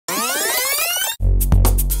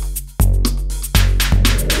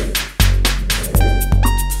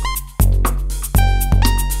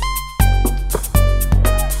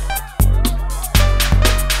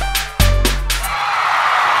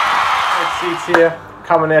Seetz here,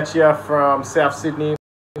 coming at you from South Sydney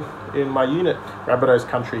in my unit, Rabbitohs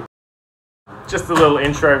country. Just a little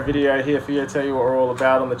intro video here for you to tell you what we're all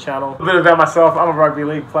about on the channel. A bit about myself. I'm a rugby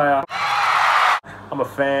league player. I'm a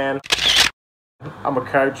fan. I'm a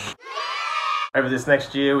coach. Over this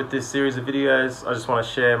next year with this series of videos, I just want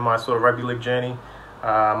to share my sort of rugby league journey,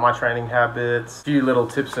 my training habits, a few little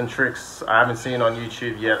tips and tricks I haven't seen on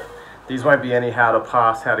YouTube yet. These won't be any how to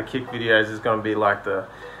pass, how to kick videos. It's going to be like the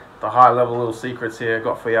high level little secrets here I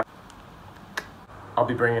got for you. I'll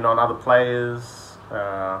be bringing on other players,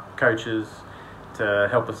 coaches to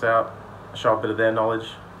help us out, show a bit of their knowledge,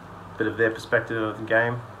 a bit of their perspective of the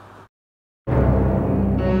game.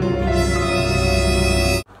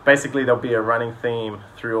 Basically, there'll be a running theme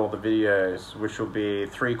through all the videos, which will be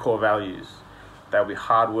 3 core values. That'll be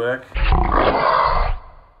hard work,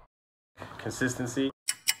 consistency,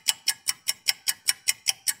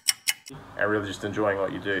 and really just enjoying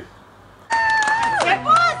what you do.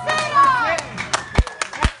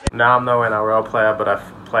 Now, I'm no NRL player, but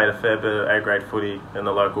I've played a fair bit of A-grade footy in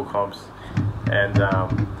the local comps, and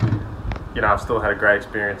you know, I've still had a great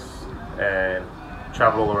experience and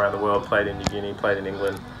traveled all around the world, played in New Guinea, played in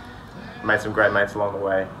England, made some great mates along the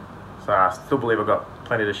way. So I still believe I've got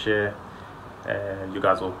plenty to share, and you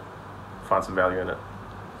guys will find some value in it.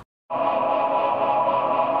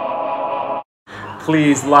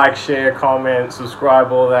 Please like, share, comment,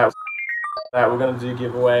 subscribe, all that. We're going to do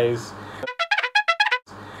giveaways,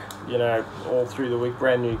 you know, all through the week.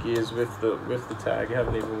 Brand new gears with the tag. You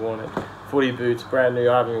haven't even worn it. Footy boots, brand new.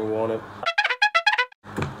 I haven't even worn it.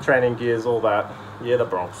 Training gears, all that. Yeah, the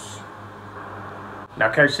Bronx.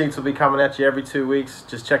 Now, Coach Seetz will be coming at you every 2 weeks.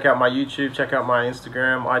 Just check out my YouTube, check out my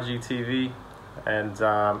Instagram, IGTV, and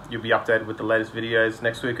you'll be updated with the latest videos.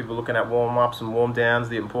 Next week, we'll be looking at warm-ups and warm-downs,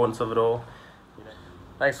 the importance of it all.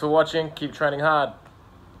 Thanks for watching. Keep training hard.